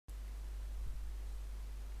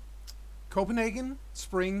Copenhagen,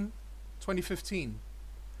 spring 2015.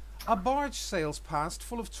 A barge sails past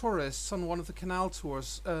full of tourists on one of the canal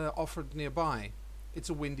tours offered nearby. It's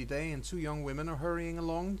a windy day and two young women are hurrying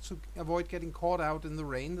along to avoid getting caught out in the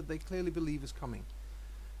rain that they clearly believe is coming.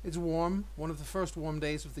 It's warm, one of the first warm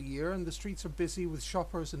days of the year, and the streets are busy with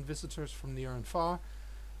shoppers and visitors from near and far,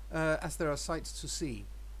 as there are sights to see.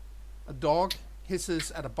 A dog hisses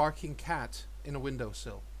at a barking cat in a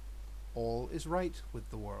windowsill. All is right with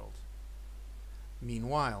the world.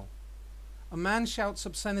 Meanwhile, a man shouts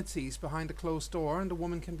obscenities behind a closed door, and a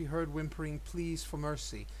woman can be heard whimpering pleas for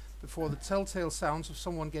mercy before the telltale sounds of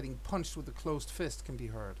someone getting punched with a closed fist can be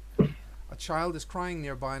heard. A child is crying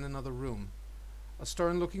nearby in another room. A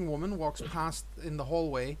stern-looking woman walks past in the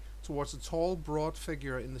hallway towards a tall, broad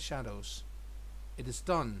figure in the shadows. "It is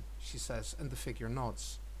done," she says, and the figure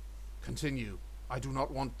nods. "Continue. I do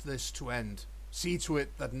not want this to end. See to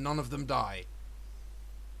it that none of them die."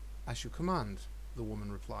 "As you command," the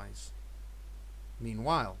woman replies.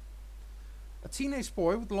 Meanwhile, a teenage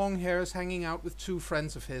boy with long hair is hanging out with two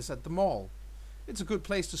friends of his at the mall. It's a good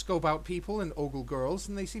place to scope out people and ogle girls,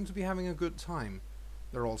 and they seem to be having a good time.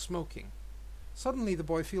 They're all smoking. Suddenly the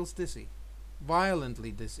boy feels dizzy.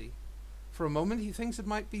 Violently dizzy. For a moment he thinks it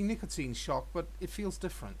might be nicotine shock, but it feels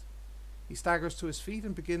different. He staggers to his feet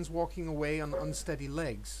and begins walking away on unsteady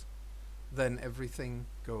legs. Then everything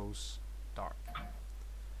goes dark.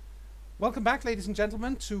 Welcome back, ladies and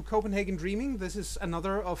gentlemen, to Copenhagen Dreaming. This is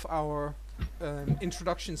another of our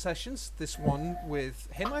introduction sessions. This one with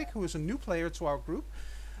Henrik, who is a new player to our group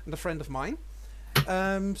and a friend of mine.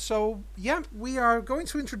 So, yeah, we are going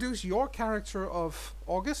to introduce your character of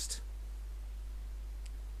August.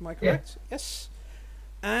 Am I correct? Yeah. Yes.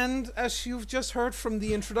 And as you've just heard from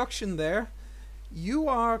the introduction there, you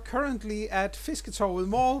are currently at Fisketorvet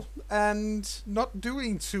Mall and not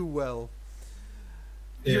doing too well.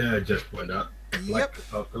 Yeah, I just went out. Yep.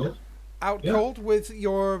 Out cold. Out cold with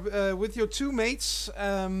your two mates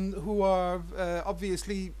who are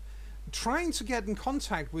obviously trying to get in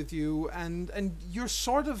contact with you, and you're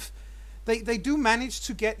sort of they do manage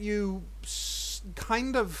to get you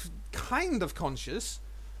kind of conscious,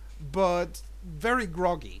 but very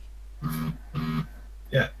groggy.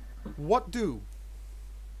 Yeah. What do?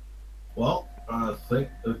 Well, I think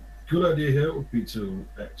a good idea here would be to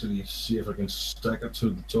actually see if I can stagger to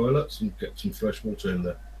the toilets and get some fresh water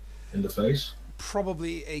in the face.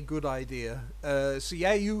 Probably a good idea. So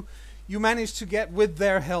yeah, you manage to get, with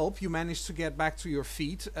their help, you manage to get back to your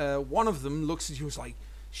feet. One of them looks at you and is like,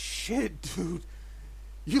 "Shit, dude,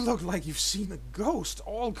 you look like you've seen a ghost.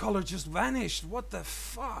 All color just vanished. What the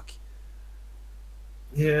fuck?"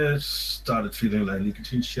 Yeah, started feeling like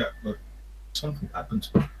nicotine shot, but something happened.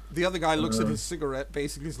 The other guy looks at his cigarette,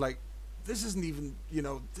 basically is like, "This isn't even,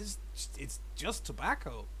 it's just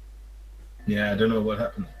tobacco." Yeah, I don't know what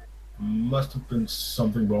happened. Must have been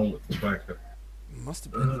something wrong with the tobacco. Must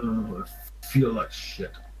have been. I feel like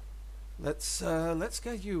shit. Let's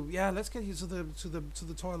get you. Yeah, let's get you to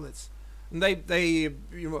the toilets. And they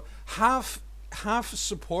half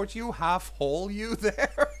support you, half haul you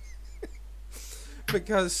there.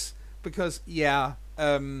 because yeah,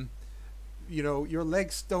 your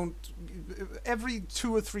legs don't, every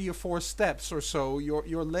 2 or 3 or 4 steps or so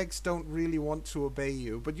your legs don't really want to obey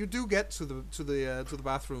you, but you do get to the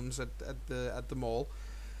bathrooms at the mall,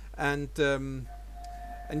 and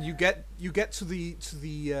you get to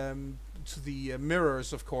the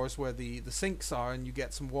mirrors, of course, where the sinks are, and you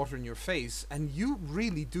get some water in your face, and you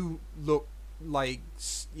really do look like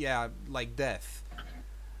death.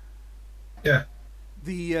 Yeah.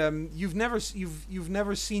 You've never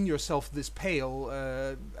seen yourself this pale,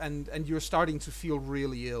 and you're starting to feel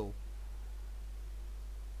really ill.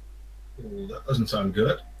 Well, that doesn't sound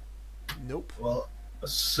good. Nope. Well, a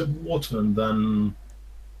sip of water and then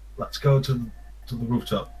let's go to the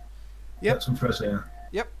rooftop. Yep. Get some fresh air.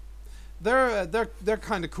 Yep. They're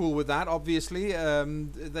kind of cool with that, obviously.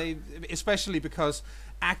 They, especially because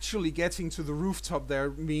actually getting to the rooftop there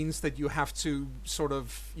means that you have to sort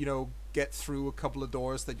of, get through a couple of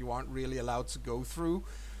doors that you aren't really allowed to go through,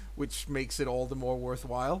 which makes it all the more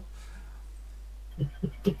worthwhile.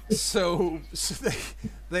 so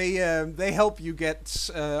they help you get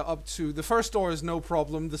up to the first door. Is no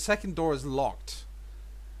problem. The second door is locked.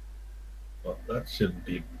 Well, that shouldn't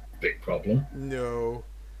be a big problem. No,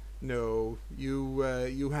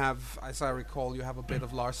 you have, as I recall, you have a bit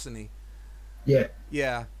of larceny.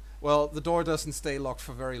 Yeah. Well, the door doesn't stay locked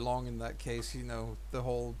for very long in that case. The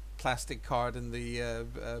whole plastic card and the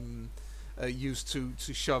used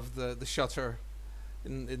to shove the shutter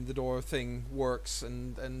in the door thing works,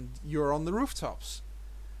 and you're on the rooftops.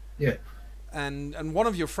 Yeah. and one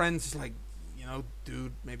of your friends is like,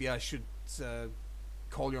 dude, maybe I should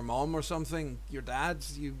call your mom or something. Your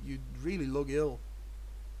dad's, you really look ill.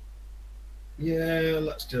 Yeah,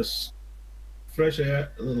 let's just fresh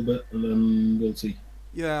air a little bit, and then we'll see.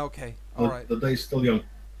 Yeah, okay, all right. The day's still young.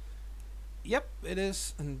 Yep, it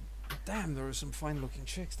is. And damn, there are some fine-looking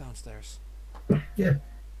chicks downstairs. Yeah.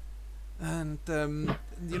 And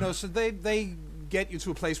so they get you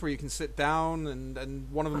to a place where you can sit down,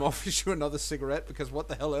 and one of them offers you another cigarette because what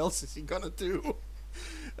the hell else is he gonna do?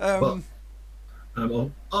 Well,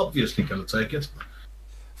 I'm obviously gonna take it.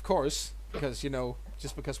 Of course, because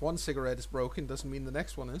just because one cigarette is broken doesn't mean the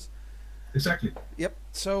next one is. Exactly. Yep.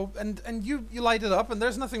 So and you light it up, and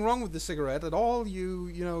there's nothing wrong with the cigarette at all.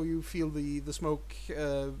 You feel the smoke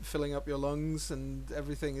filling up your lungs, and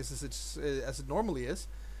everything is as it normally is.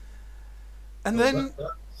 And then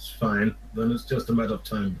that's fine. Then it's just a matter of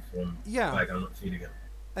time before I'm back on my feet again.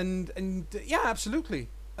 And yeah, absolutely.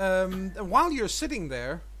 And while you're sitting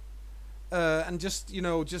there, and just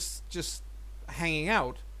hanging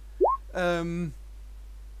out,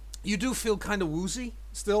 you do feel kind of woozy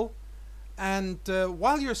still. And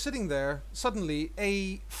while you're sitting there, suddenly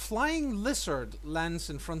a flying lizard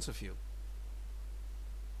lands in front of you.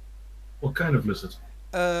 What kind of lizard?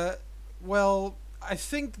 Well, I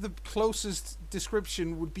think the closest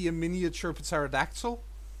description would be a miniature pterodactyl.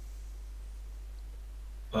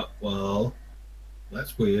 Well,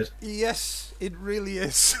 that's weird. Yes, it really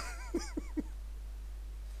is.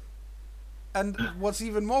 And what's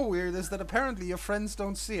even more weird is that apparently your friends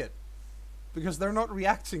don't see it, because they're not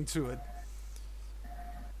reacting to it.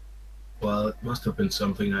 Well, it must have been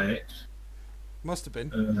something I ate. Must have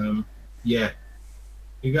been. Yeah.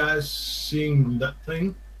 You guys seeing that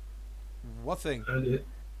thing? What thing?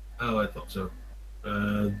 I thought so.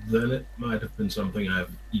 Then it might have been something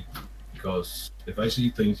I've eaten. Because if I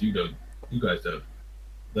see things you guys don't,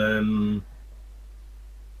 then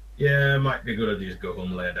yeah, it might be a good idea to go home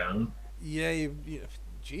and lay down. Yeah,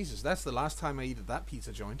 Jesus, that's the last time I eat at that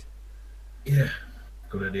pizza joint. Yeah,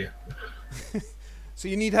 good idea. So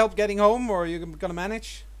you need help getting home, or are you gonna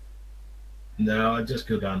manage? No, I just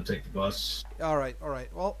go down and take the bus. All right.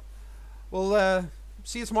 Well, we'll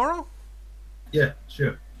see you tomorrow. Yeah,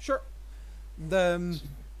 sure. Sure.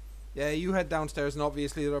 Yeah, you head downstairs, and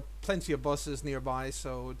obviously there are plenty of buses nearby,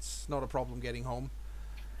 so it's not a problem getting home.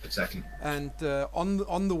 Exactly. And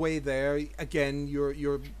on the way there, again,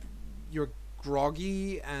 you're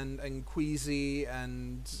groggy and queasy,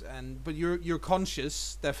 but you're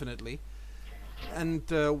conscious, definitely. And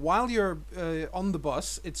while you're on the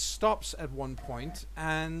bus, it stops at one point,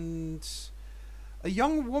 and a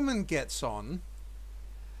young woman gets on.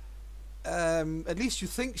 At least you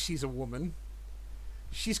think she's a woman.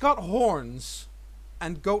 She's got horns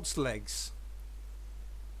and goat's legs.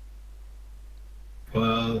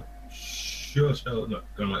 Well, sure as hell not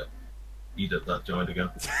gonna eat at that joint again.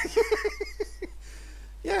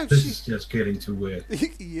 Yeah, this is just getting too weird.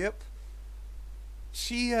 Yep.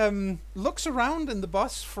 She looks around in the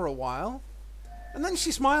bus for a while, and then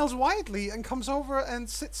she smiles widely and comes over and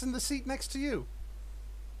sits in the seat next to you.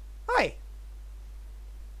 Hi.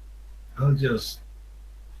 I'll just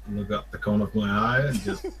look up the corner of my eye and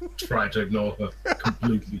just try to ignore her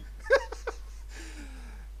completely.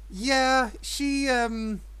 Yeah, she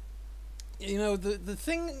the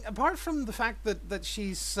thing, apart from the fact that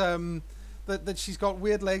she's that she's got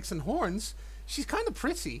weird legs and horns, she's kind of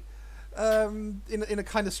pretty, in a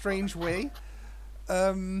kind of strange way,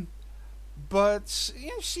 but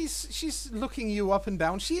she's looking you up and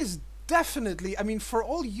down. She is definitely, I mean, for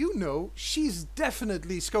all you know, she's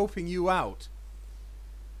definitely scoping you out.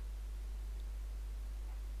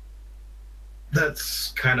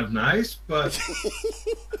 That's kind of nice, but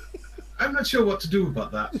I'm not sure what to do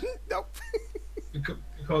about that. Nope.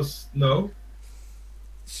 Because no.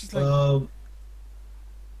 She's like,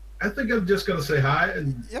 I think I'm just gonna say hi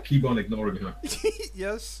and keep on ignoring her.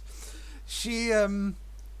 Yes. She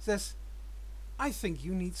says, "I think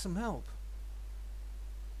you need some help.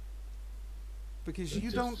 Because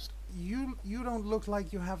you don't look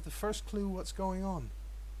like you have the first clue what's going on."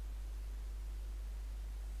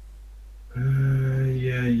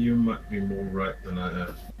 Yeah, you might be more right than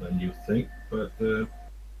you think, but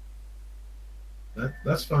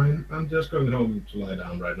that's fine. I'm just going home to lie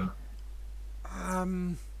down right now.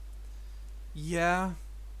 Yeah,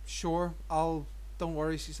 sure. Don't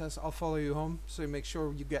worry, she says. I'll follow you home, so you make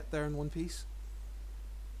sure you get there in one piece.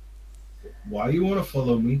 Why you want to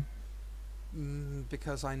follow me?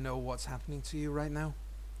 Because I know what's happening to you right now.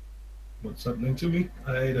 What's happening to me?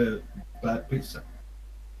 I ate a bad pizza.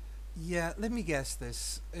 Yeah, let me guess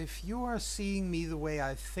this. If you are seeing me the way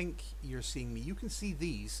I think you're seeing me, you can see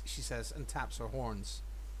these, she says, and taps her horns.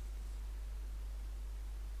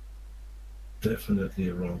 Definitely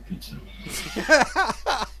a wrong pizza.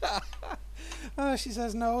 She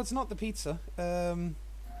says, no, it's not the pizza.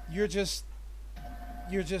 You're just,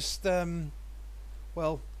 you're just,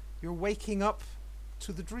 well, you're waking up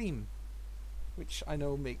to the dream. Which I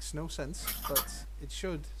know makes no sense, but it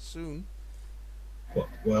should soon.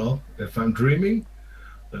 Well, if I'm dreaming,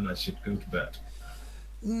 then I should go to bed.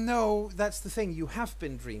 No, that's the thing. You have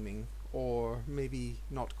been dreaming, or maybe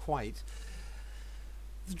not quite.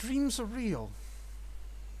 The dreams are real.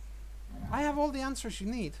 I have all the answers you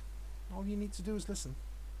need. All you need to do is listen.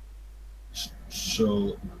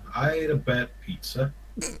 So I ate a bad pizza,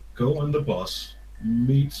 go on the bus,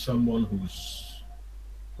 meet someone who's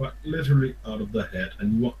quite literally out of the head,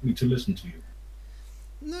 and you want me to listen to you.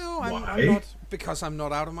 No, Why? I'm not, because I'm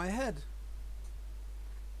not out of my head.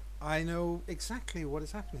 I know exactly what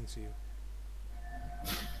is happening to you.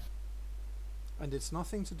 And it's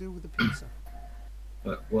nothing to do with the pizza.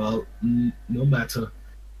 Well, no matter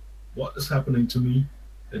what is happening to me,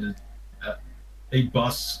 it is a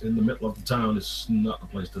bus in the middle of the town is not the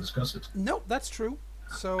place to discuss it. No, that's true.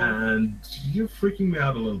 So And you're freaking me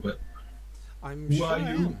out a little bit. I'm Who sure are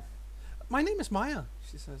I you? am. My name is Maya,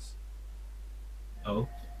 she says. Oh,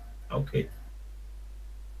 okay.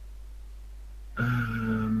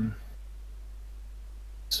 Um.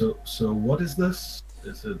 So what is this?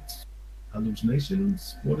 Is it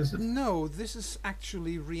hallucinations? What is it? No, this is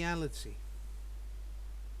actually reality.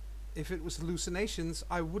 If it was hallucinations,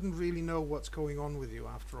 I wouldn't really know what's going on with you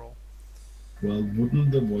after all. Well,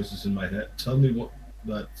 wouldn't the voices in my head tell me what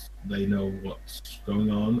that they know what's going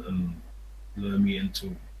on and lure me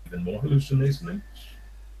into even more hallucinations?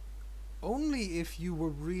 Only if you were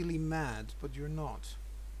really mad, but you're not.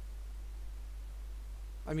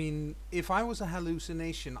 I mean, if I was a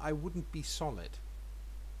hallucination, I wouldn't be solid.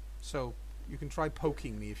 So, you can try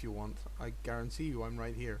poking me if you want. I guarantee you I'm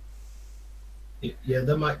right here. Yeah,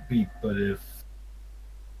 there might be, but if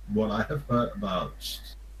what I have heard about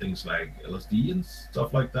things like LSD and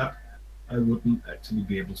stuff like that, I wouldn't actually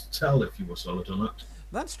be able to tell if you were solid or not.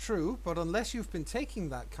 That's true, but unless you've been taking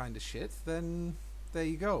that kind of shit, then there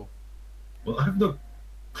you go. Well, I have no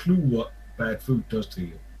clue what bad food does to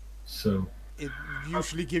you. So, It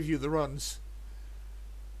usually give you the runs.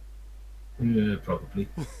 yeah, probably.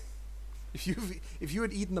 If you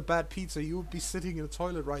had eaten a bad pizza, you would be sitting in a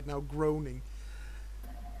toilet right now groaning.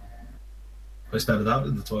 I started out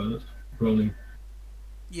in the toilet, groaning.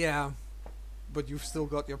 Yeah, but you've still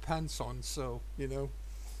got your pants on, so, you know.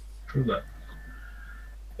 True that.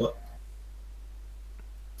 But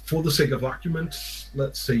for the sake of argument,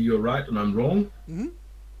 let's say you're right and I'm wrong. Hmm.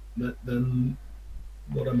 Then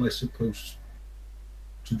what am I supposed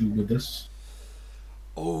to do with this?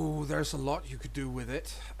 Oh, there's a lot you could do with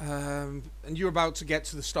it. And you're about to get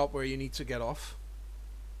to the stop where you need to get off,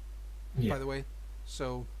 Yeah, by the way.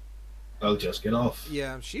 So, I'll just get off.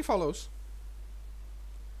 yeah, she follows.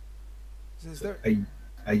 Says there,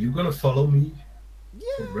 Are you gonna follow me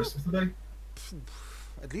for the yeah, rest of the day?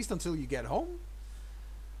 at least until you get home.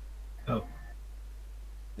 Oh,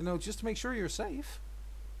 You know, just to make sure you're safe.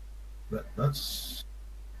 that's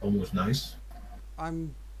almost nice.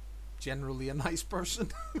 I'm generally a nice person.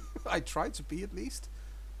 I try to be, at least.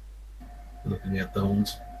 Looking at the old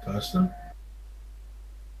person.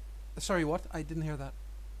 Sorry, what? I didn't hear that.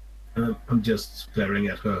 I'm just glaring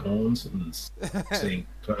at her horns and saying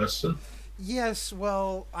person. Yes,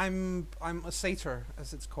 well, I'm a satyr,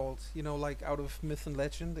 as it's called. You know, like out of myth and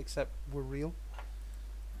legend, except we're real.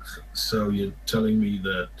 So you're telling me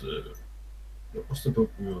that what was the book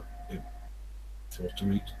we were supposed to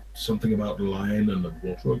read? Something about the lion and the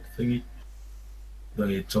wardrobe thingy.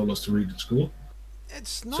 They told us to read at school.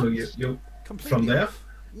 It's not So you're completely from there? off.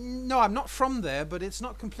 No, I'm not from there, but it's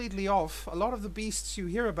not completely off. A lot of the beasts you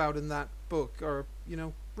hear about in that book are, you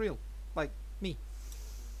know, real, like me.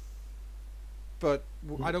 But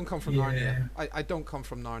I don't come from Yeah. Narnia. I don't come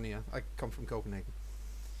from Narnia. I come from Copenhagen.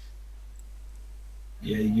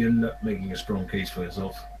 Yeah, you're not making a strong case for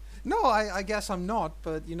yourself. No, I guess I'm not,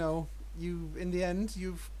 but you know, you in the end,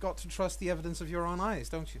 you've got to trust the evidence of your own eyes,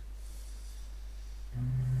 don't you?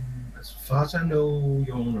 As far as I know,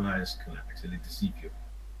 your own eyes can actually deceive you.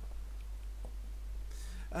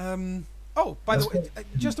 Oh, by the way, That's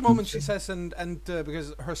just a moment, she says, and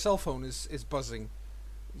because her cell phone is buzzing,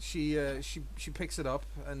 she picks it up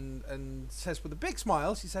and says with a big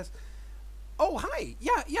smile, she says, "Oh, hi,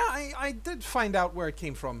 yeah, I did find out where it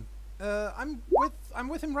came from. I'm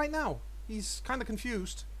with him right now. He's kind of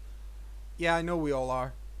confused. Yeah, I know we all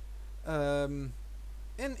are. And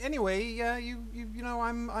anyway, you know,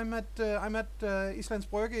 I'm at Islands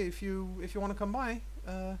Brygge if you want to come by.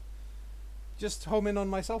 Just home in on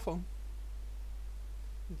my cell phone.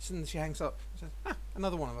 And she hangs up. She says, "Ah,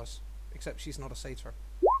 another one of us. Except she's not a satyr.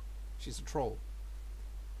 She's a troll."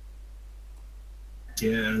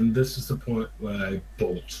 Yeah, and this is the point where I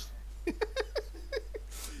bolt.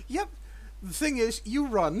 Yep. The thing is, you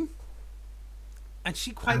run, and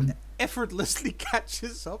she quite effortlessly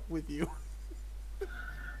catches up with you.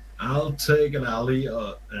 I'll take an alley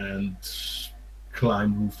and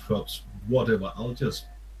climb rooftops, whatever. I'll just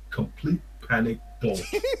complete panic bolt.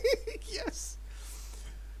 Yes.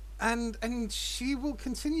 And she will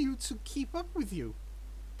continue to keep up with you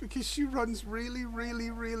because she runs really,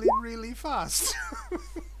 really, really, really fast.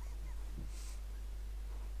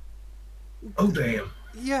 Oh damn!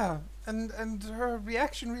 Yeah, and her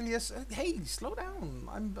reaction really is, "Hey, slow down.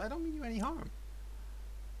 I don't mean you any harm."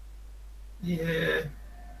 Yeah,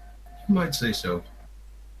 you might say so.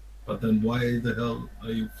 But then why the hell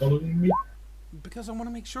are you following me? Because I want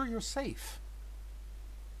to make sure you're safe.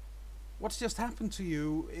 What's just happened to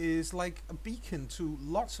you is like a beacon to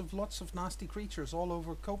lots of nasty creatures all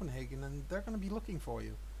over Copenhagen, and they're going to be looking for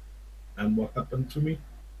you. And what happened to me?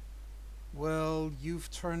 Well, you've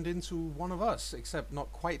turned into one of us, except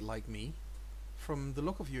not quite like me. From the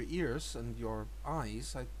look of your ears and your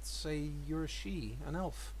eyes, I'd say you're a she, an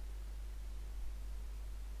elf.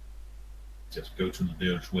 Just go to the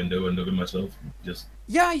nearest window and look at myself. Just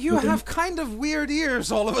Yeah, you looking. have kind of weird ears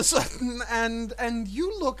all of a sudden, and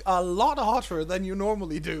you look a lot hotter than you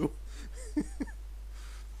normally do.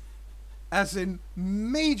 As in,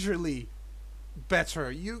 majorly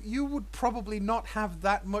better. You would probably not have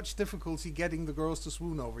that much difficulty getting the girls to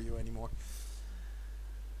swoon over you anymore.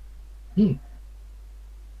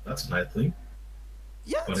 That's a nice thing.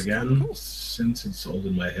 Yeah, But it's again, cool. since it's all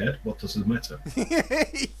in my head, what does it matter?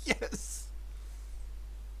 Yes.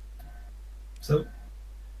 So,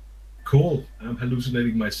 cool. I'm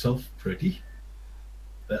hallucinating myself pretty.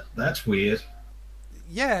 That's weird.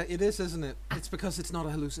 Yeah, it is, isn't it? It's because it's not a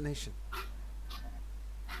hallucination.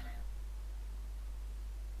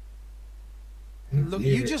 Look,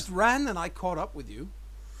 Yeah. you just ran and I caught up with you.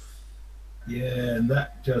 Yeah, and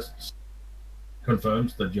that just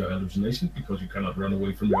confirms that you're a hallucination because you cannot run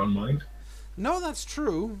away from your own mind. No, that's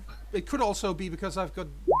true. It could also be because I've got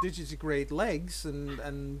digitigrade legs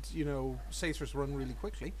and you know, satyrs run really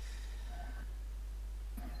quickly.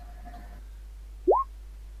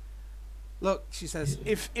 Look, she says,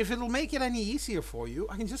 if it'll make it any easier for you,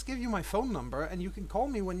 I can just give you my phone number and you can call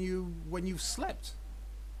me when you've slept.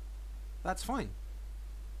 That's fine.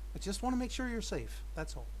 I just want to make sure you're safe.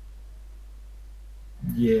 That's all.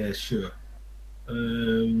 Yeah, sure.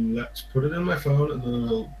 Let's put it in my phone and then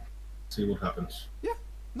I'll see what happens. Yeah,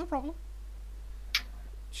 no problem.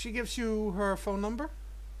 She gives you her phone number.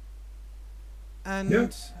 And Yeah.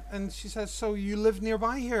 and she says, "So you live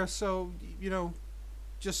nearby here, so you know,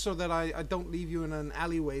 just so that I don't leave you in an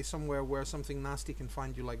alleyway somewhere where something nasty can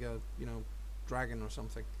find you, like a, you know, dragon or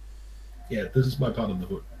something." Yeah, this is my part of the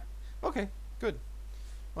hood. Okay, good.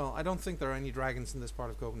 Well, I don't think there are any dragons in this part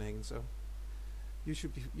of Copenhagen, so you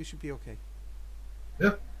should be okay.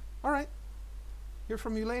 Yeah. All right. Hear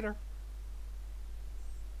from you later.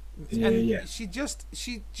 Yeah, And yeah. she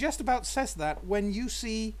just about says that when you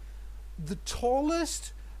see the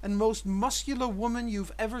tallest and most muscular woman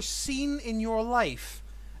you've ever seen in your life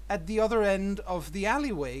at the other end of the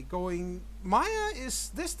alleyway going, "Maya, is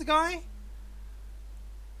this the guy?"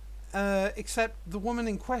 Except the woman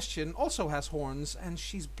in question also has horns and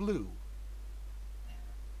she's blue.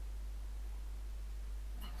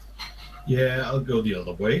 Yeah, I'll go the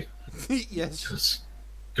other way. Yes. Just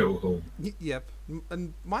go home. Yep.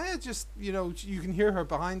 And Maya just, you know, you can hear her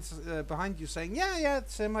behind you saying, "Yeah,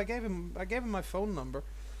 it's him. I gave him my phone number.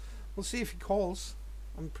 We'll see if he calls.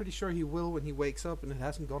 I'm pretty sure he will when he wakes up and it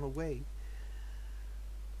hasn't gone away."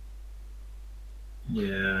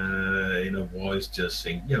 Yeah, in a voice just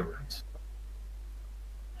saying, "Yeah, right."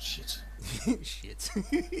 Shit. Shit.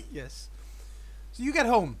 Yes. So you get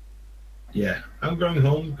home. Yeah, I'm going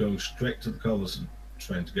home, going straight to the covers and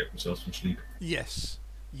trying to get myself some sleep. Yes.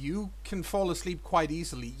 You can fall asleep quite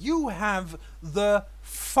easily. You have the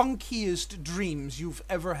funkiest dreams you've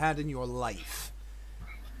ever had in your life.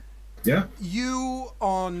 Yeah? You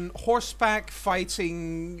on horseback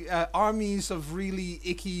fighting armies of really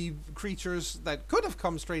icky creatures that could have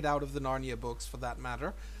come straight out of the Narnia books, for that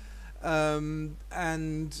matter, and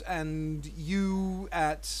you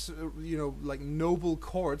at you know, like, noble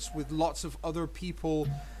courts with lots of other people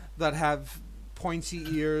that have pointy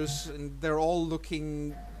ears and they're all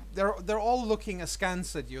looking they're all looking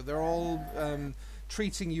askance at you. They're all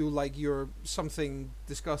treating you like you're something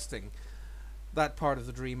disgusting. That part of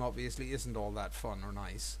the dream obviously isn't all that fun or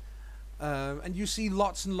nice. And you see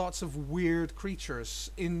lots and lots of weird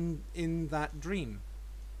creatures in that dream.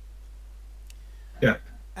 Yeah.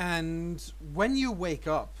 And when you wake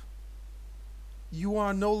up, you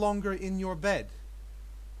are no longer in your bed.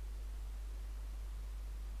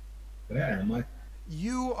 Where am I?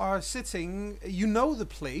 You are sitting, you know the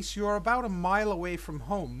place, you're about a mile away from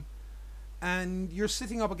home, and you're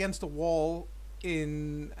sitting up against a wall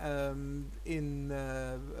in an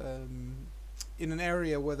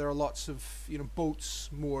area where there are lots of boats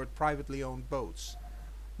moored, privately owned boats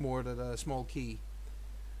moored at a small quay,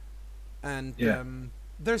 and Yeah.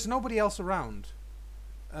 there's nobody else around.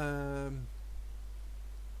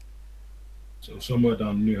 So somewhere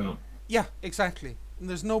down Newham. Yeah, exactly. And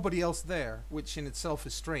there's nobody else there, which in itself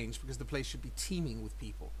is strange because the place should be teeming with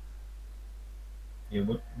people. Yeah.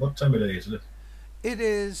 What time of day is it? It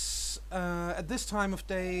is at this time of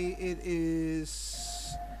day.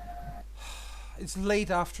 It's late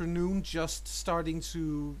afternoon, just starting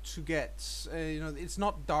to get. It's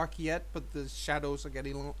not dark yet, but the shadows are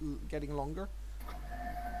getting longer.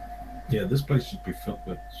 Yeah, this place should be filled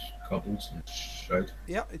with couples and shite.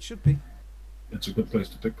 Yeah, it should be. It's a good place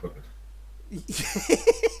to pickpocket.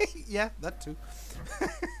 Yeah, that too.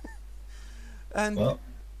 And Well,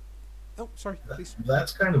 oh, sorry, please.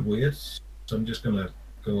 that's kind of weird. So I'm just gonna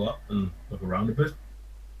go up and look around a bit.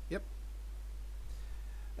 Yep.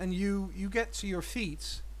 And you get to your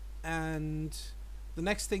feet, and the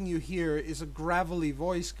next thing you hear is a gravelly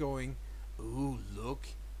voice going, "Ooh, look,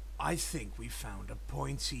 I think we found a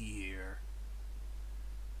pointy ear.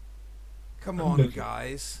 Come on,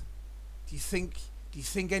 guys. Do you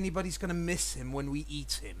think anybody's gonna miss him when we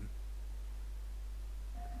eat him?"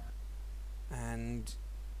 And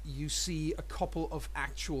you see a couple of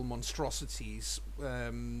actual monstrosities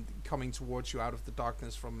coming towards you out of the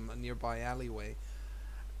darkness from a nearby alleyway.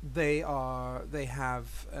 They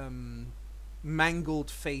have mangled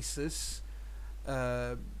faces.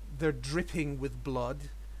 They're dripping with blood.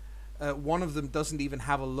 One of them doesn't even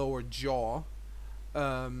have a lower jaw.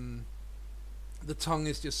 The tongue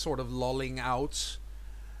is just sort of lolling out,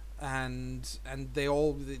 and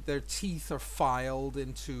their teeth are filed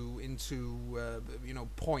into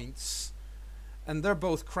points, and they're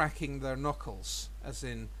both cracking their knuckles, as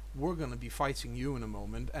in, we're gonna be fighting you in a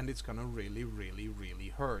moment, and it's gonna really, really, really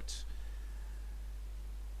hurt.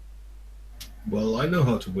 Well, I know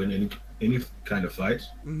how to win any kind of fight.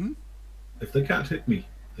 Mm-hmm. If they can't hit me,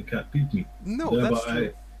 they can't beat me. No, Thereby, that's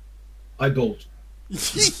true. I bolt.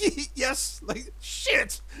 Yes, like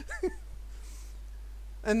shit.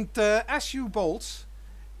 And as you bolt,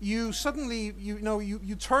 you suddenly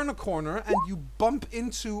you turn a corner and you bump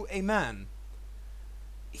into a man.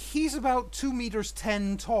 He's about 2 meters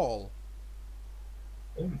 10 tall,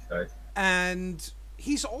 Holy shit. and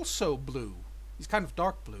he's also blue. He's kind of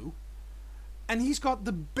dark blue, and he's got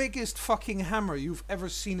the biggest fucking hammer you've ever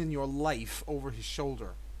seen in your life over his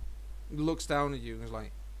shoulder. He looks down at you and is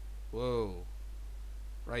like, "Whoa.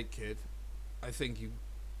 Right, kid. I think you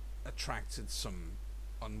attracted some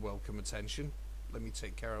unwelcome attention. Let me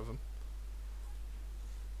take care of him."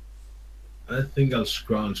 I think I'll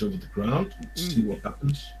scrounge over the ground and see what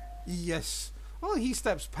happens. Yes. Well, he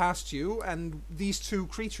steps past you, and these two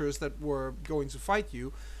creatures that were going to fight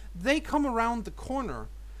you, they come around the corner,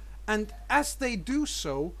 and as they do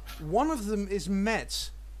so, one of them is met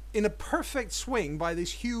in a perfect swing by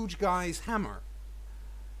this huge guy's hammer,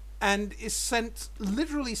 and is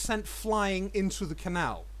literally sent flying into the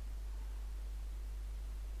canal.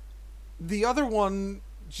 The other one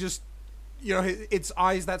just, its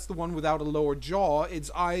eyes, that's the one without a lower jaw, its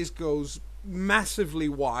eyes goes massively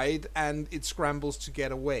wide, and it scrambles to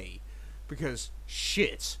get away. Because,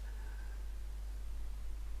 shit.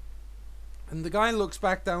 And the guy looks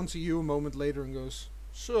back down to you a moment later and goes,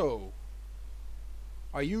 "So,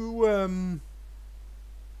 are you,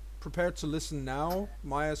 prepared to listen now?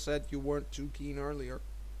 Maya said you weren't too keen earlier."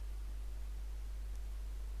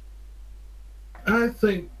 I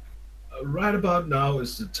think right about now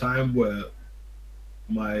is the time where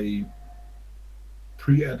my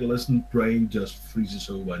pre-adolescent brain just freezes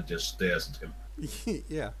over and just stares at him.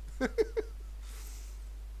 Yeah.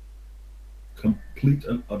 Complete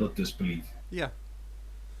and utter disbelief. Yeah.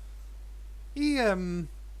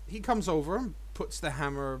 He comes over and puts the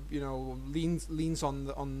hammer, leans on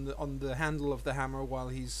the handle of the hammer while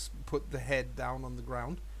he's put the head down on the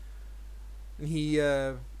ground. And he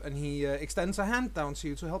extends a hand down to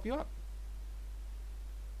you to help you up.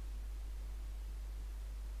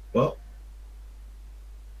 Well,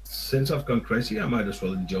 since I've gone crazy, I might as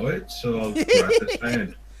well enjoy it. So I'll grab his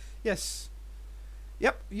hand. Yes.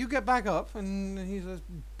 Yep, you get back up, and he just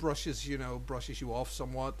brushes you off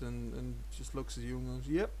somewhat, and just looks at you and goes,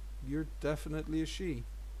 "Yep, you're definitely a she."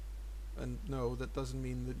 And no, that doesn't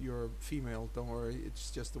mean that you're female. Don't worry, it's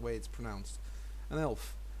just the way it's pronounced. An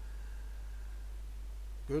elf.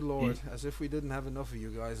 Good lord, as if we didn't have enough of you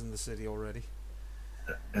guys in the city already.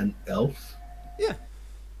 An elf. Yeah,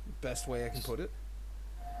 best way I can put it.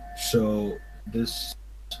 So this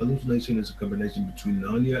hallucination is a combination between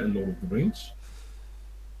Narnia and Lord of the Rings.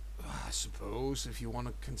 I suppose if you want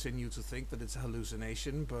to continue to think that it's a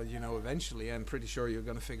hallucination, but eventually I'm pretty sure you're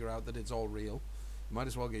going to figure out that it's all real. You might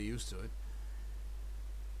as well get used to it.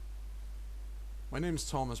 My name's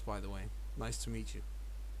Thomas, by the way. Nice to meet you.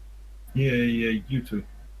 Yeah, you too.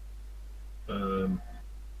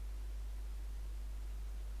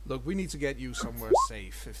 Look, we need to get you somewhere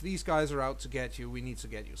safe. If these guys are out to get you, we need to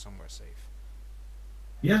get you somewhere safe.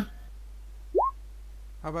 Yeah.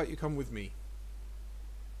 How about you come with me?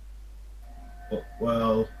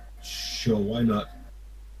 Well, sure, why not?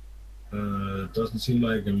 Doesn't seem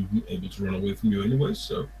like I'm able to run away from you anyway,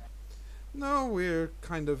 so... No, we're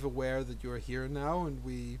kind of aware that you're here now, and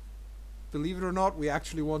we, believe it or not, we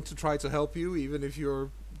actually want to try to help you, even if you're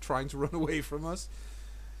trying to run away from us.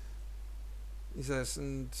 He says,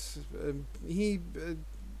 and he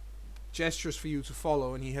gestures for you to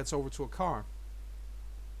follow, and he heads over to a car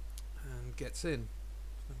and gets in.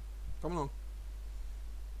 Come along.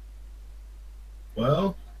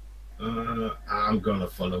 Well, I'm gonna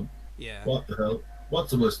follow. Yeah. What the hell?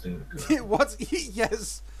 What's the worst thing?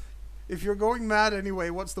 Yes. If you're going mad anyway,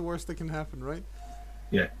 what's the worst that can happen, right?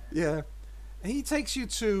 Yeah. Yeah. He takes you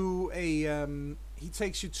to a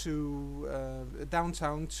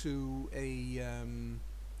downtown to a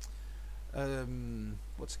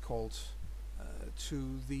what's it called?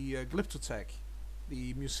 To the Glyptotek,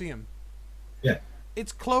 the museum. Yeah.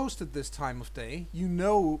 It's closed at this time of day. You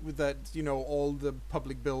know that all the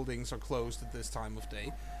public buildings are closed at this time of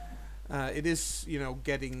day. It is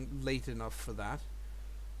getting late enough for that.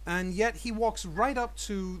 And yet he walks right up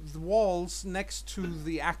to the walls next to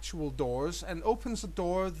the actual doors and opens a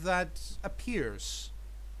door that appears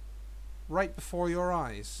right before your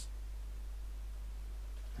eyes.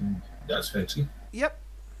 That's fancy. Yep,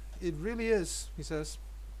 it really is, he says,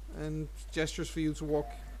 and gestures for you to walk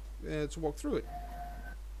through it.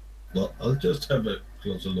 Well, I'll just have a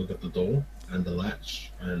closer look at the door and the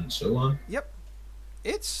latch and so on. Yep.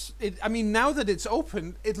 I mean, now that it's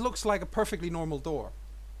open, it looks like a perfectly normal door.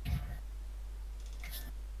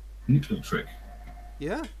 Neat little trick.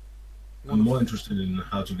 Yeah. I'm more interested in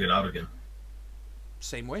how to get out again.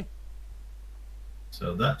 Same way.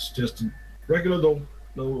 So that's just a regular door.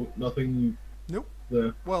 No, nothing. Nope.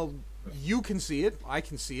 There. Well, you can see it. I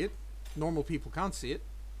can see it. Normal people can't see it.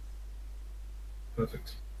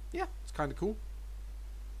 Perfect. Yeah, it's kind of cool.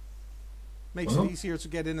 Makes it easier to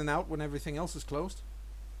get in and out when everything else is closed.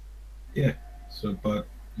 Yeah. So, but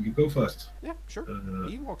you go first. Yeah, sure.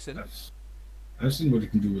 He walks in. I've seen what you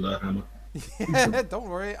can do with that hammer. Yeah, don't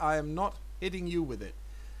worry. I am not hitting you with it.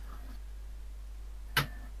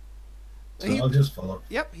 So I'll just follow.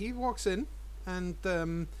 Yep, he walks in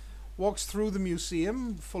and walks through the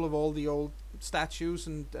museum full of all the old statues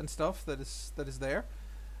and stuff that is there,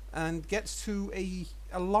 and gets to a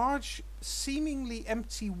large, seemingly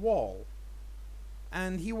empty wall.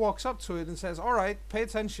 And he walks up to it and says, "All right, pay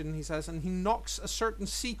attention," he says, and he knocks a certain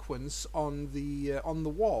sequence on the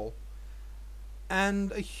wall,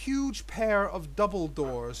 and a huge pair of double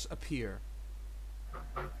doors appear.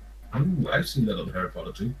 Ooh, I've seen that on Harry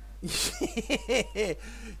Potter too.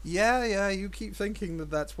 yeah, you keep thinking that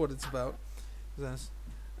that's what it's about. Yes.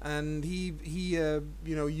 And he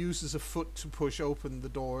uses a foot to push open the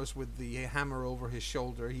doors with the hammer over his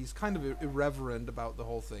shoulder. He's kind of irreverent about the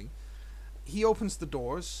whole thing. He opens the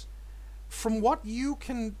doors. From what you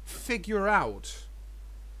can figure out,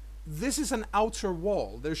 this is an outer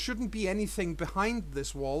wall. There shouldn't be anything behind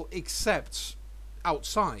this wall except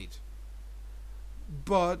outside.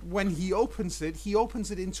 But when he opens it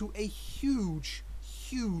into a huge,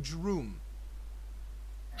 huge room.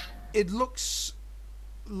 It looks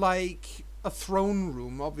like a throne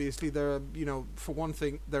room. Obviously, for one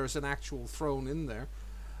thing, there's an actual throne in there.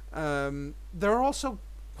 There are also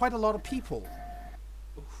quite a lot of people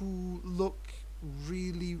who look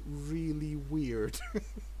really, really weird.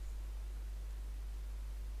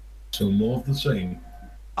 So more of the same.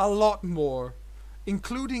 A lot more.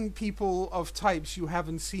 Including people of types you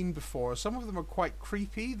haven't seen before. Some of them are quite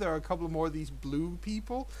creepy. There are a couple more of these blue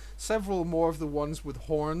people. Several more of the ones with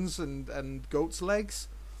horns and goat's legs.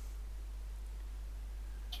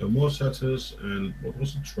 So more satyrs and what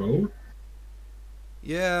was the troll?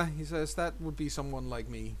 Yeah, he says, that would be someone like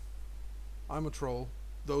me. I'm a troll.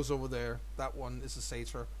 Those over there, that one is a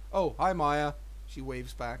satyr. Oh, hi Maya. She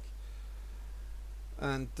waves back.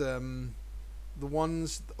 And the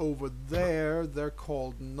ones over there, they're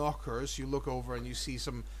called knockers. You look over and you see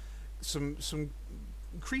some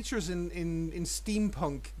creatures in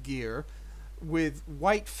steampunk gear with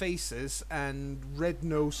white faces and red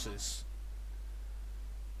noses.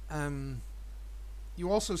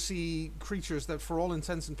 You also see creatures that for all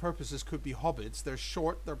intents and purposes could be hobbits. They're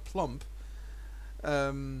short, they're plump.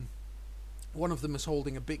 One of them is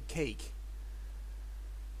holding a big cake.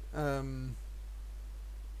 And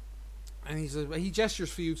he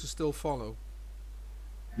gestures for you to still follow.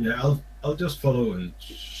 Yeah, I'll just follow and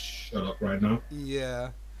shut up right now. Yeah.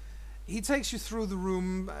 He takes you through the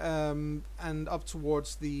room and up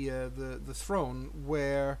towards the throne,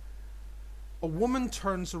 where a woman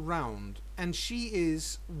turns around, and she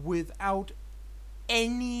is, without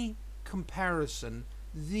any comparison,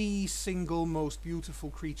 the single most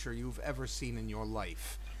beautiful creature you've ever seen in your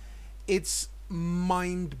life. It's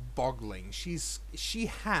mind-boggling. She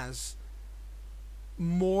has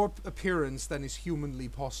more appearance than is humanly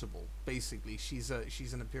possible. Basically, she's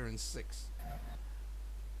an appearance 6.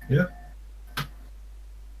 Yeah.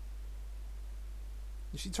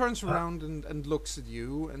 She turns around and looks at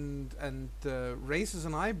you and raises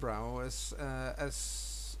an eyebrow as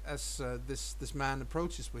this man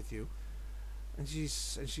approaches with you, and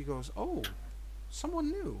she goes, "Oh,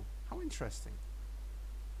 someone new. How interesting."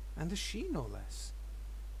 And a she, no less.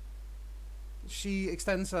 She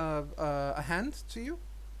extends a hand to you.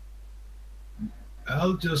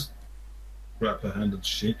 I'll just grab her hand and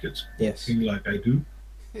shake it, Yes. walking like I do.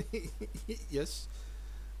 Yes.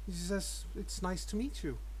 She says, "It's nice to meet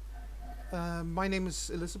you. My name is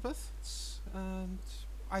Elizabeth, and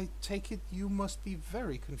I take it you must be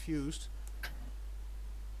very confused."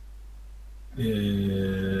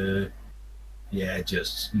 Yeah,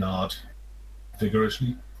 just nod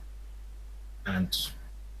vigorously and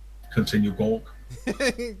continue gawk.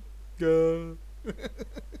 Go.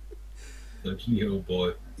 Lovely old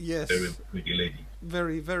boy. Yes. Very pretty lady.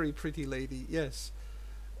 Very, very pretty lady. Yes.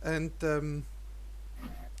 And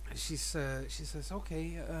she says,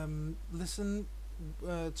 "Okay, listen,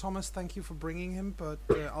 Thomas, thank you for bringing him, but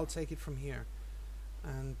I'll take it from here."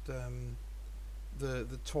 And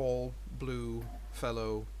the tall blue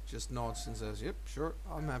fellow just nods and says, "Yep, sure,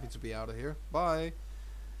 I'm happy to be out of here. Bye."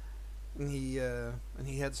 And he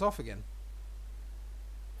heads off again.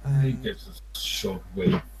 He gets a short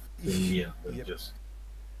wave thing, yeah, and Yep. just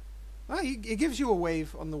He gives you a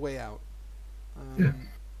wave on the way out. Yeah.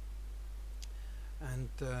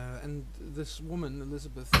 And this woman,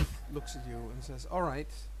 Elizabeth, looks at you and says, "All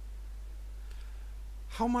right,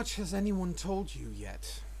 how much has anyone told you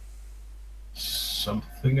yet?"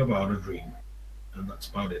 something about a dream, and that's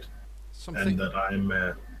about it. Something. And that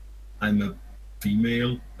I'm a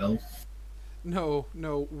female elf. No,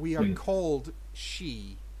 we are Hmm. called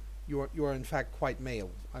she. You are in fact quite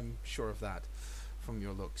male. I'm sure of that, from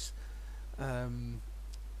your looks.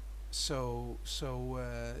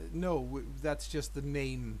 No, that's just the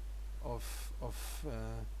name of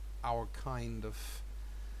our kind of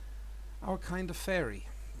fairy,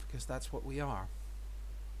 because that's what we are.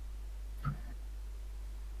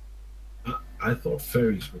 I thought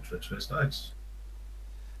fairies were transvestites.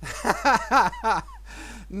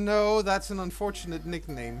 No, that's an unfortunate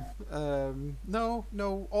nickname.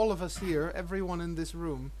 No, all of us here, everyone in this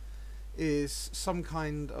room, is some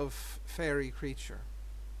kind of fairy creature.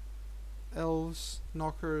 Elves,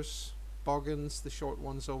 knockers, boggins, the short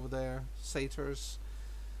ones over there, satyrs,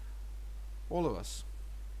 all of us.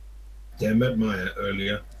 Yeah, I met Maya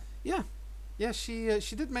earlier. Yeah,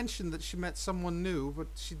 she did mention that she met someone new, but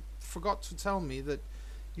she forgot to tell me that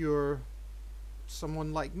you're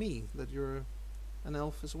someone like me, that you're an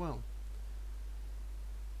elf as well.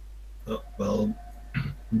 Well,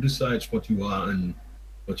 who decides what you are and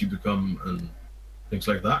what you become and things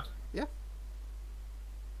like that? Yeah.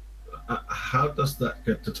 How does that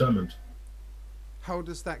get determined? How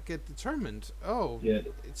does that get determined? Oh, Yeah,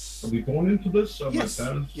 it's... are we born into this? Are Yes. my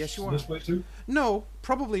parents Yes, you are. this way too? No,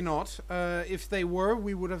 probably not. If they were,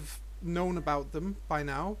 we would have known about them by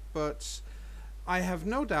now, but I have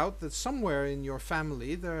no doubt that somewhere in your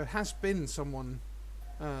family there has been someone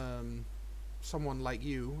like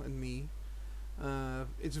you and me.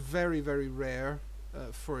 It's very, very rare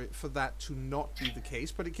for that to not be the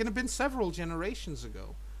case, but it can have been several generations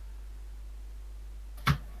ago.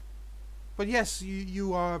 But yes,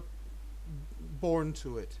 you are born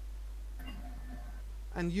to it.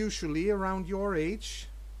 And usually around your age,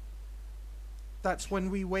 that's when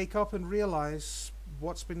we wake up and realize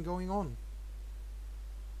what's been going on.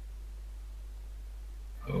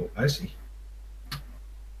 Oh, I see.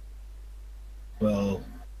 Well,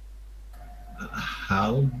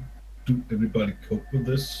 how do everybody cope with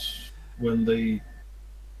this when they,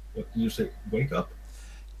 what did you say, wake up?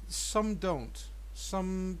 Some don't.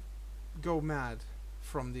 Some go mad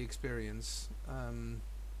from the experience, and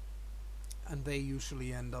they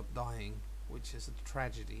usually end up dying, which is a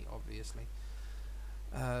tragedy, obviously.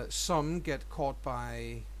 Some get caught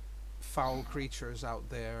by foul creatures out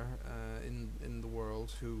there in the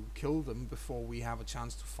world who kill them before we have a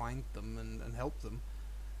chance to find them and help them.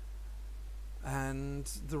 And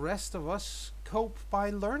the rest of us cope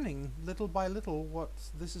by learning little by little what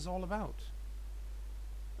this is all about.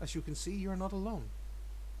 As you can see, you're not alone.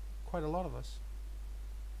 Quite a lot of us.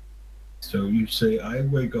 So you say I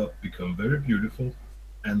wake up, become very beautiful,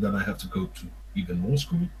 and then I have to go to even more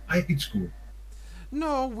school? I hate school.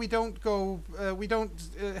 No, we don't go. We don't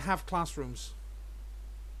have classrooms.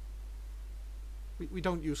 We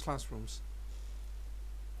don't use classrooms.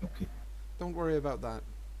 Okay. Don't worry about that.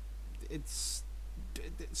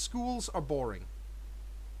 Schools are boring.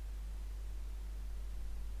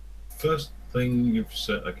 First thing you've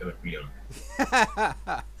said I can agree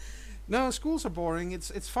on. No, schools are boring.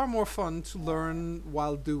 It's far more fun to learn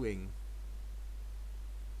while doing.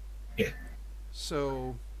 Yeah.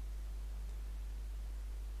 So,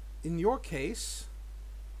 in your case,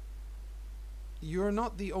 you're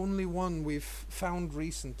not the only one we've found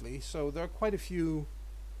recently. So there are quite a few.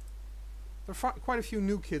 Quite a few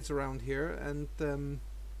new kids around here, and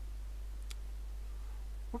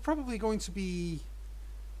we're probably going to be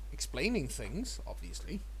explaining things,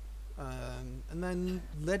 obviously, and then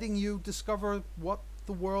letting you discover what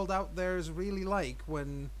the world out there is really like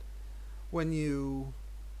when you're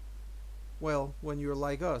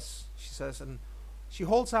like us, she says, and she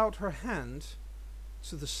holds out her hand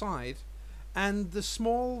to the side, and the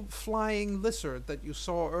small flying lizard that you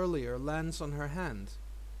saw earlier lands on her hand,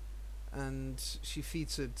 and she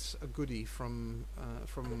feeds it a goodie from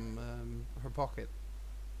her pocket.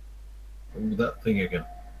 Oh, that thing again.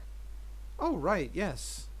 Oh right,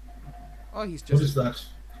 yes. Oh, he's What is just that?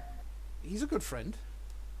 he's a good friend.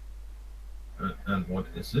 And what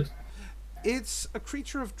is it? It's a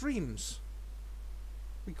creature of dreams.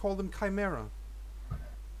 We call them chimera.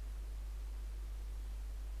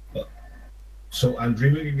 So I'm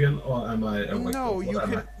dreaming again, or am I awake? No, What you am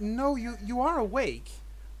can I? no you are awake,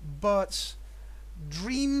 but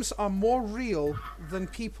dreams are more real than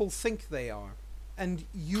people think they are, and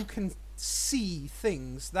you can see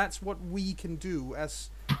things. That's what we can do as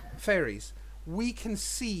fairies. We can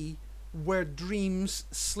see where dreams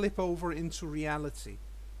slip over into reality,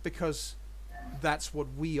 because that's what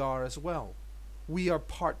we are as well. We are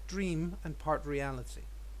part dream and part reality.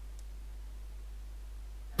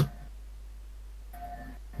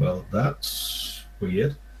 Well, that's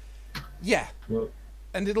weird. Yeah, Well,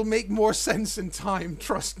 and it'll make more sense in time.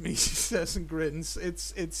 Trust me, she says and grins.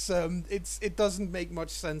 It doesn't make much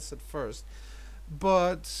sense at first,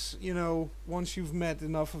 but once you've met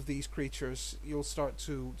enough of these creatures, you'll start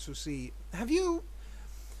to see. Have you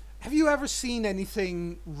ever seen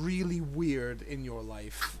anything really weird in your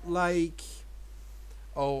life? Like,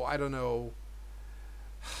 oh, I don't know.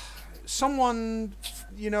 Someone,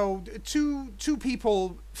 two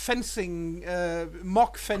people fencing,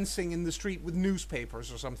 mock fencing in the street with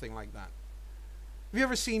newspapers or something like that. Have you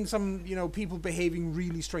ever seen some, people behaving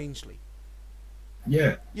really strangely?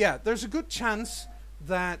 yeah. Yeah, there's a good chance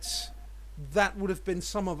that would have been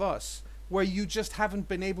some of us, where you just haven't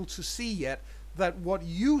been able to see yet that what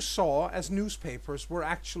you saw as newspapers were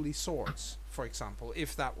actually swords, for example,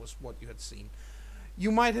 if that was what you had seen. You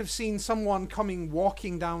might have seen someone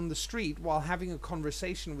walking down the street while having a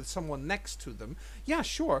conversation with someone next to them. Yeah,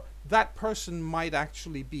 sure, that person might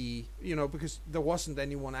actually be, because there wasn't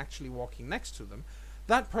anyone actually walking next to them.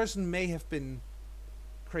 That person may have been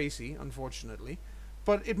crazy, unfortunately,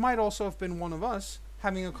 but it might also have been one of us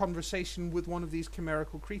having a conversation with one of these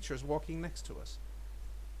chimerical creatures walking next to us.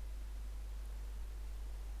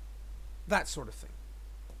 That sort of thing.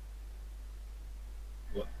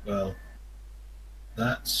 Well,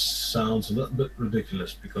 that sounds a little bit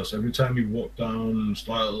ridiculous, because every time you walk down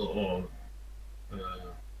Style or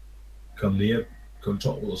come near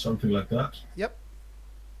Control or something like that, Yep.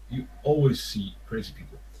 you always see crazy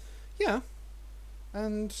people. Yeah.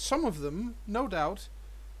 And some of them, no doubt,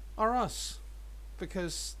 are us.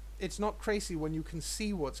 Because it's not crazy when you can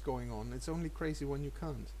see what's going on. It's only crazy when you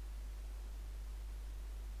can't.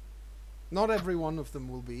 Not every one of them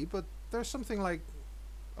will be, but there's something like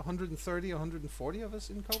 130, 140 of us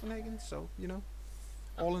in Copenhagen. So,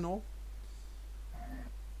 all in all.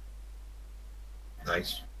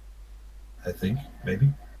 Nice. I think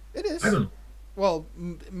maybe. It is. I don't know. Well,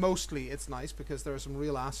 mostly it's nice because there are some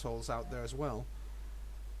real assholes out there as well.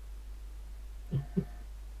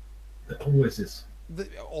 There always is.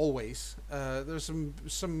 Always. There's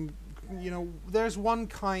some there's one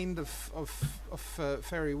kind of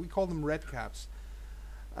fairy. We call them red caps.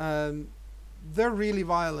 They're really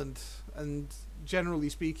violent, and generally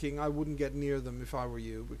speaking, I wouldn't get near them if I were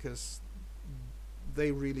you, because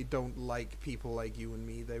they really don't like people like you and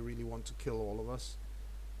me. They really want to kill all of us.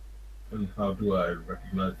 And how do I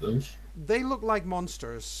recognize those? They look like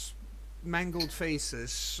monsters, mangled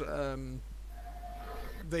faces.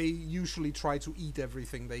 They usually try to eat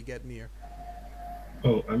everything they get near.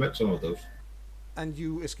 Oh, I met some of those. And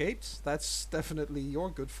you escaped? That's definitely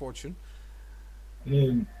your good fortune.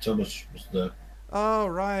 Thomas was there. Oh,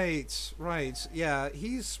 right. Yeah,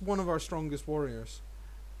 he's one of our strongest warriors.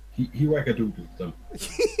 He wackadoodled them.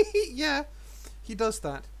 Yeah, he does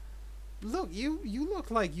that. Look, you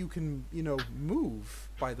look like you can, move,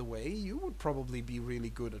 by the way. You would probably be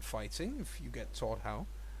really good at fighting if you get taught how.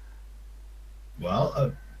 Well,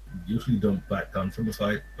 I usually don't back down from a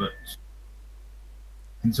fight, but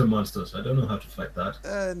these are monsters. I don't know how to fight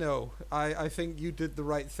that. No. I think you did the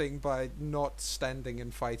right thing by not standing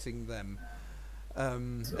and fighting them.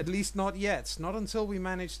 So, At least not yet. Not until we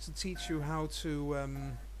manage to teach you how to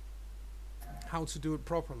do it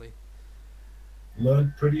properly.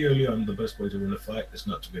 learned pretty early on the best way to win a fight is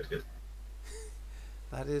not to get hit.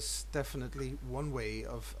 That is definitely one way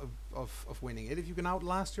of winning it. If you can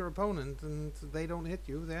outlast your opponent and they don't hit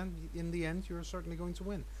you, then in the end you're certainly going to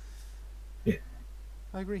win. Yeah.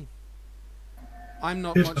 I agree. I'm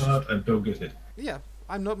not Hit much. hard and don't get hit. Yeah,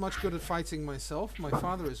 I'm not much good at fighting myself. My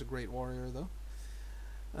father is a great warrior, though.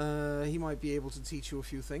 He might be able to teach you a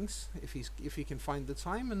few things if he can find the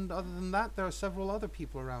time. And other than that, there are several other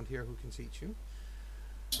people around here who can teach you.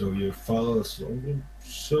 So your father's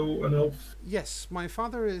also an elf? Yes, my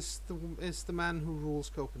father is the man who rules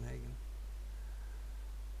Copenhagen.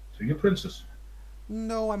 So you're a princess?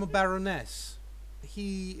 No, I'm a baroness.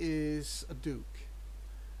 He is a duke.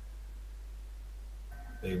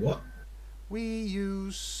 A what? We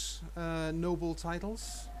use noble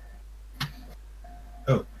titles.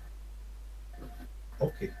 Oh.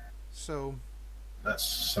 Okay. So That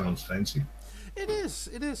sounds fancy. it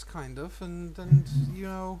is kind of, and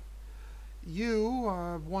you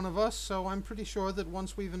are one of us, so I'm pretty sure that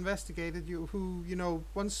once we've investigated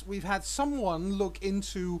once we've had someone look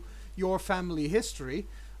into your family history,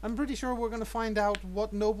 I'm pretty sure we're going to find out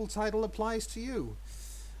what noble title applies to you.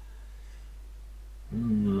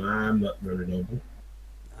 I'm not very noble.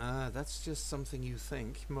 That's just something you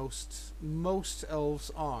think. Most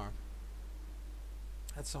elves are.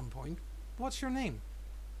 At some point. What's your name?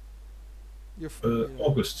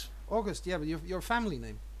 August. August, yeah, but your family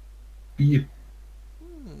name. Be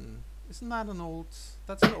Isn't that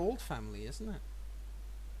that's an old family, isn't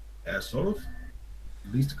it? sort of.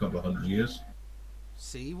 At least a couple of 100 years.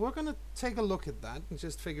 See, we're gonna take a look at that and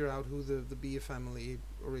just figure out who the Bia family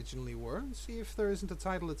originally were and see if there isn't a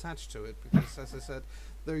title attached to it, because as I said,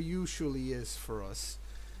 there usually is for us.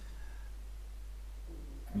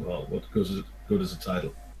 Well, what good is a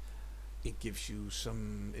title? It gives you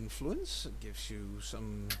some influence, it gives you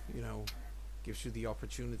some, gives you the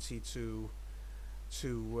opportunity to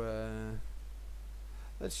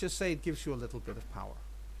let's just say it gives you a little bit of power.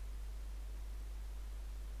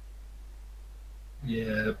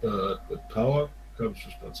 Yeah, but with power comes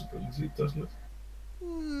responsibility, doesn't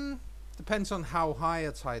it? Depends on how high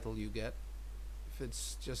a title you get. If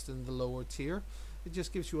it's just in the lower tier, it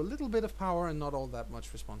just gives you a little bit of power and not all that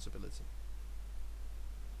much responsibility.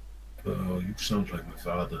 Oh, you sound like my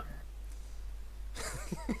father.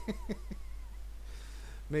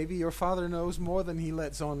 Maybe your father knows more than he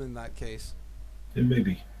lets on in that case. Yeah,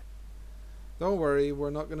 maybe. Don't worry,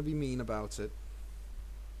 we're not going to be mean about it.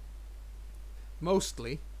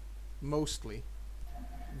 Mostly,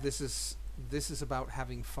 this is about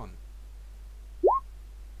having fun.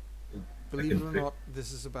 Believe it or not,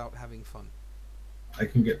 this is about having fun. I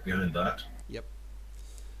can get behind that. Yep.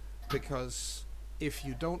 Because if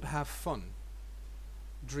you don't have fun,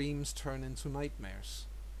 dreams turn into nightmares.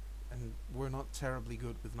 And we're not terribly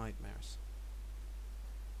good with nightmares.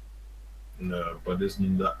 No, but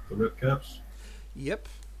isn't that the red caps? Yep.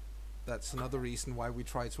 That's another reason why we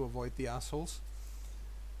try to avoid the assholes.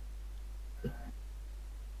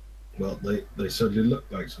 Well, they certainly look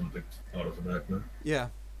like something out of a nightmare. Yeah,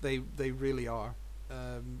 they really are.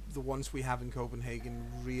 The ones we have in Copenhagen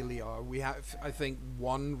really are. We have, I think,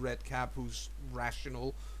 one red cap who's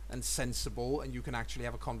rational and sensible, and you can actually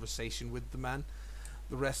have a conversation with the man.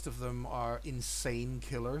 The rest of them are insane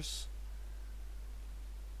killers.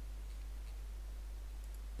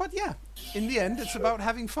 But yeah, in the end, it's about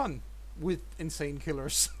having fun with insane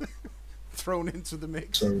killers thrown into the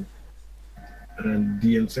mix. So, and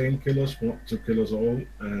the insane killers want to kill us all,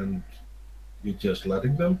 and you're just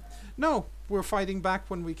letting them? No, we're fighting back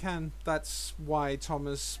when we can. That's why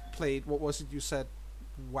Thomas played, what was it you said?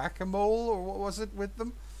 Whack-a-mole, or what was it with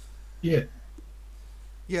them? Yeah.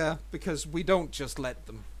 Yeah, because we don't just let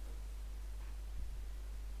them.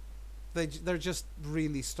 They're just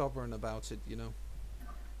really stubborn about it, you know.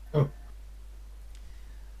 Oh.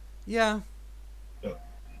 Yeah.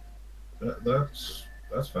 That's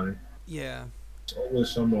fine. Yeah. It's always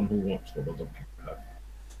someone who wants what other people have.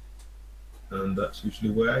 And that's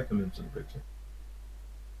usually where I come into the picture.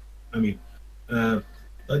 I mean, that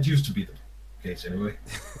used to be the case anyway.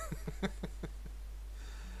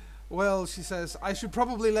 Well, she says, I should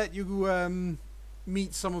probably let you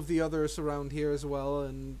meet some of the others around here as well.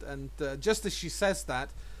 And just as she says that,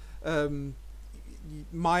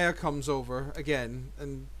 Maya comes over again,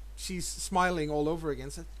 and she's smiling all over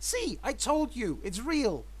again. Says, "See, I told you, it's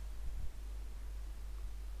real."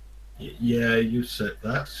 Yeah, you said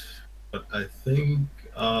that, but I think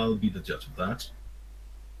I'll be the judge of that.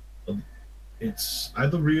 It's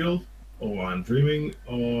either real, or I'm dreaming,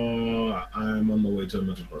 or I'm on my way to a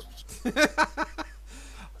mental hospital.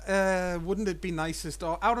 Wouldn't it be nicest,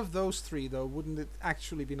 out of those three though, wouldn't it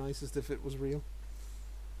actually be nicest if it was real?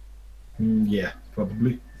 Yeah,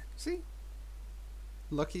 probably. See?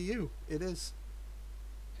 Lucky you, it is.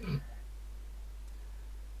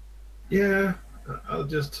 Yeah, I'll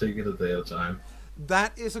just take it a day at a time.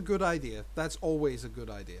 That is a good idea. That's always a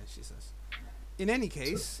good idea, she says. In any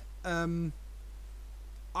case, I'm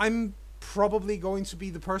probably going to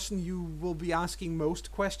be the person you will be asking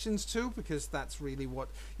most questions to, because that's really what,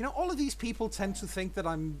 you know, all of these people tend to think that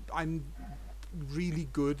I'm really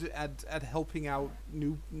good at helping out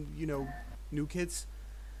new kids.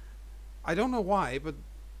 I don't know why, but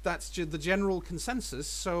that's the general consensus.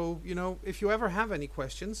 So, you know, if you ever have any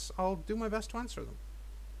questions, I'll do my best to answer them.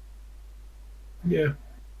 Yeah.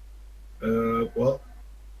 Well,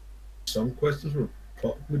 some questions will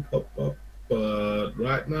probably pop up, but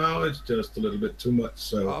right now it's just a little bit too much,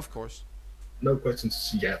 so... Of course. No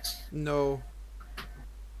questions yet. No.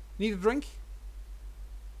 Need a drink?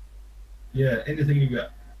 Yeah, anything you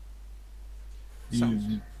got.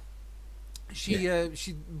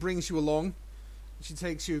 She brings you along. She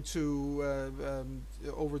takes you to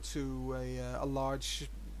over to a large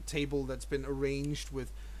table that's been arranged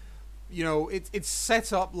with, you know, it's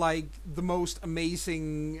set up like the most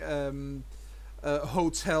amazing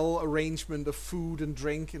hotel arrangement of food and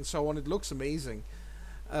drink and so on. It looks amazing.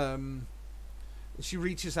 She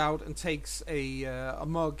reaches out and takes a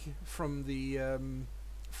mug from the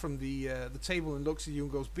table and looks at you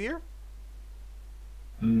and goes, "Beer?"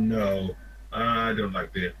 No, I don't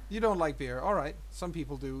like beer. You don't like beer. All right. Some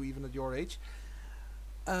people do, even at your age.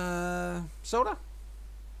 Soda?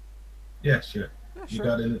 Yeah, sure. Yeah, You sure.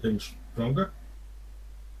 got anything stronger?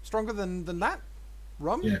 Stronger than that?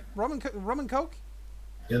 Rum? Yeah. Rum and Coke?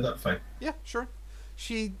 Yeah, that's fine. Yeah, sure.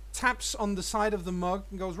 She taps on the side of the mug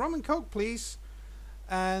and goes, "Rum and Coke, please."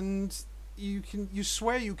 And you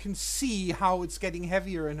swear you can see how it's getting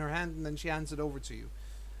heavier in her hand, and then she hands it over to you.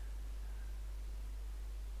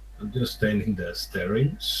 I'm just standing there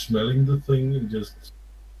staring, smelling the thing, and just...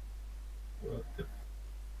 What the...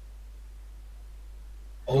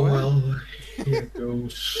 Oh, well, here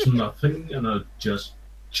goes nothing, and I'll just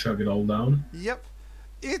chug it all down. Yep.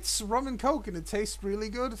 It's rum and Coke, and it tastes really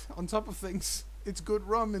good on top of things. It's good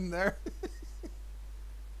rum in there.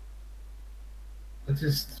 I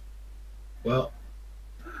just... Well,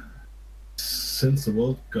 since the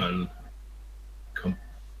world gone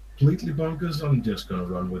completely bonkers, I'm just gonna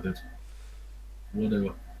run with it.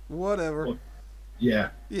 Whatever. Yeah.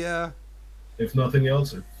 Yeah. If nothing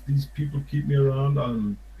else, if these people keep me around,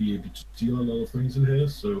 I'll be able to steal a lot of things in here,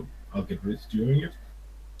 so I'll get rich doing it.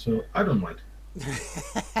 So I don't mind.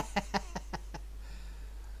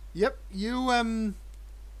 Yep. You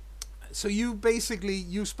so you basically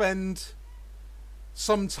you spend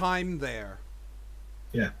some time there.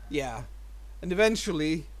 Yeah. Yeah. And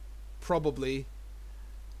eventually, probably,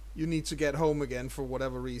 you need to get home again for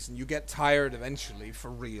whatever reason. You get tired eventually, for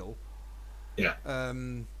real. Yeah.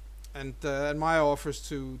 And Maya offers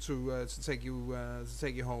to take you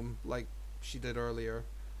home like she did earlier,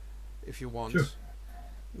 if you want. Sure.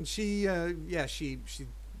 And she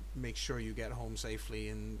make sure you get home safely.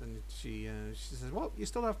 And she says, well, you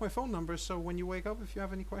still have my phone number, so when you wake up, if you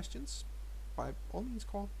have any questions, by all means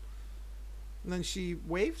call. And then she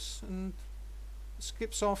waves and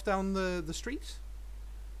skips off down the street,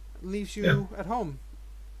 leaves you at home.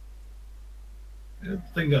 I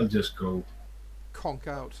think I'll just go Conk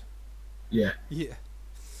out. Yeah. Yeah.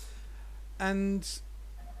 And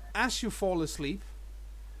as you fall asleep,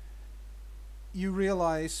 you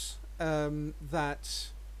realize that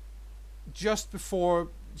just before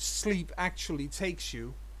sleep actually takes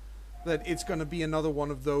you, that it's going to be another one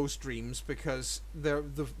of those dreams, because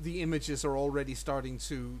the images are already starting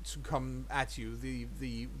to come at you. The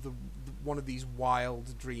one of these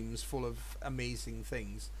wild dreams full of amazing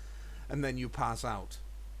things, and then you pass out.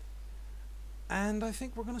 And I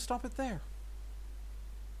think we're going to stop it there.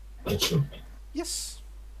 Awesome. Yes.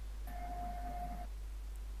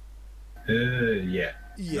 Yeah.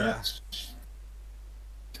 Yeah. That's...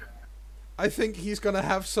 I think he's going to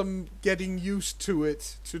have some getting used to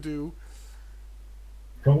it to do.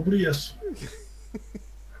 Probably, yes.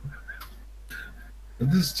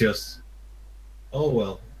 And this is just... Oh,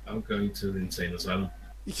 well, I'm going to the insane asylum.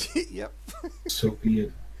 Yep. So be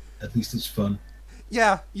it. At least it's fun.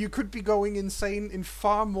 Yeah, you could be going insane in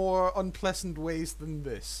far more unpleasant ways than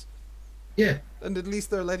this. Yeah. And at least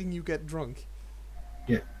they're letting you get drunk.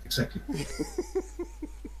 Yeah, exactly.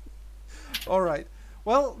 All right.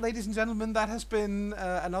 Well, ladies and gentlemen, that has been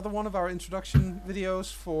another one of our introduction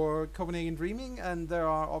videos for Copenhagen Dreaming, and there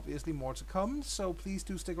are obviously more to come, so please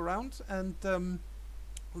do stick around, and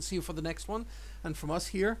we'll see you for the next one. And from us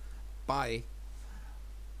here, bye.